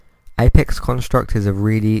Apex Construct is a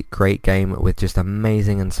really great game with just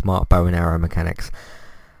amazing and smart bow and arrow mechanics.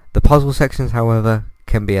 The puzzle sections, however,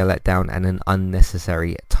 can be a letdown and an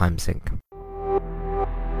unnecessary time sink.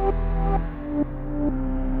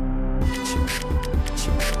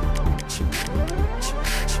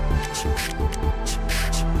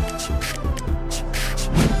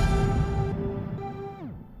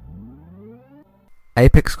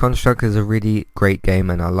 Apex Construct is a really great game,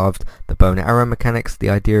 and I loved the bow and arrow mechanics. The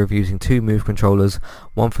idea of using two move controllers,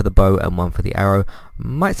 one for the bow and one for the arrow,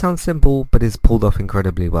 might sound simple but is pulled off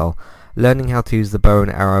incredibly well. Learning how to use the bow and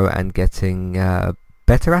arrow and getting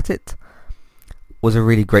better at it was a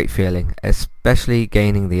really great feeling, especially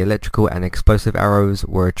gaining the electrical and explosive arrows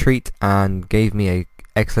were a treat and gave me an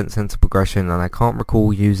excellent sense of progression, and I can't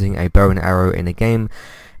recall using a bow and arrow in a game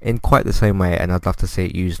in quite the same way, and I'd love to see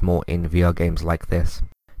it used more in VR games like this.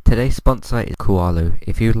 Today's sponsor is Kualu.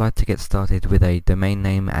 If you would like to get started with a domain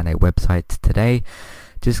name and a website today,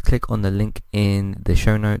 just click on the link in the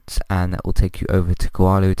show notes and that will take you over to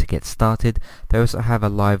Kualu to get started. They also have a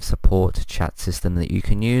live support chat system that you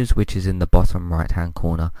can use, which is in the bottom right hand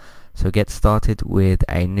corner. So get started with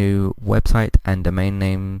a new website and domain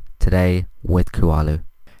name today with Kualu.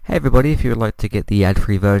 Hey everybody, if you would like to get the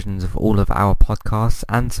ad-free versions of all of our podcasts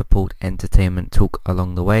and support Entertainment Talk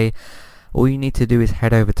along the way, all you need to do is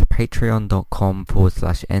head over to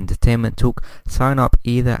patreon.com/entertainment talk. Sign up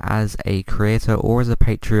either as a creator or as a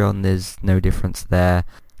Patreon. There's no difference there.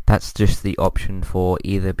 That's just the option for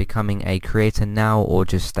either becoming a creator now or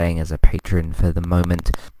just staying as a patron for the moment.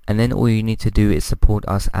 And then all you need to do is support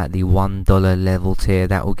us at the $1 level tier.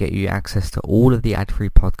 That will get you access to all of the ad-free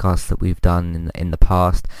podcasts that we've done in the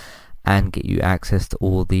past, and get you access to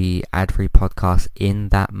all the ad-free podcasts in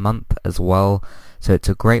that month as well. So it's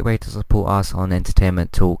a great way to support us on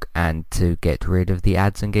Entertainment Talk and to get rid of the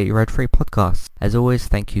ads and get your ad-free podcasts. As always,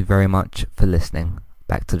 thank you very much for listening.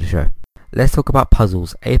 Back to the show. Let's talk about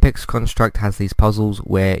puzzles. Apex Construct has these puzzles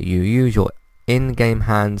where you use your in-game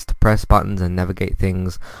hands to press buttons and navigate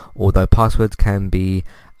things, although passwords can be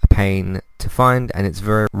a pain to find, and it's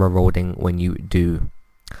very rewarding when you do.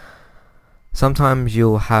 Sometimes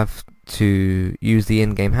you'll have to use the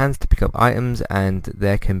in-game hands to pick up items, and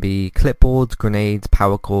there can be clipboards, grenades,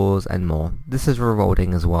 power cores and more. This is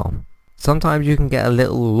rewarding as well. Sometimes you can get a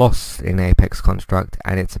little lost in Apex Construct,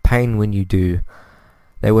 and it's a pain when you do.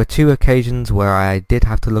 There were two occasions where I did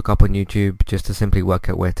have to look up on YouTube just to simply work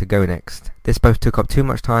out where to go next. This both took up too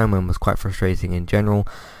much time and was quite frustrating in general,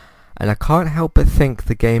 and I can't help but think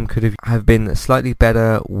the game could have been slightly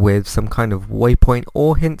better with some kind of waypoint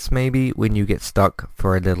or hints maybe when you get stuck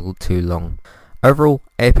for a little too long. Overall,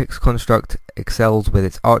 Apex Construct excels with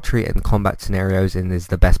its archery and combat scenarios and is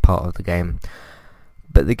the best part of the game.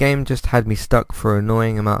 But the game just had me stuck for an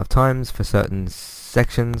annoying amount of times for certain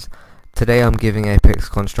sections. Today I'm giving Apex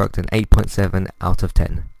Construct an 8.7 out of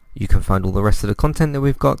 10. You can find all the rest of the content that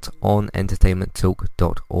we've got on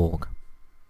entertainmenttalk.org.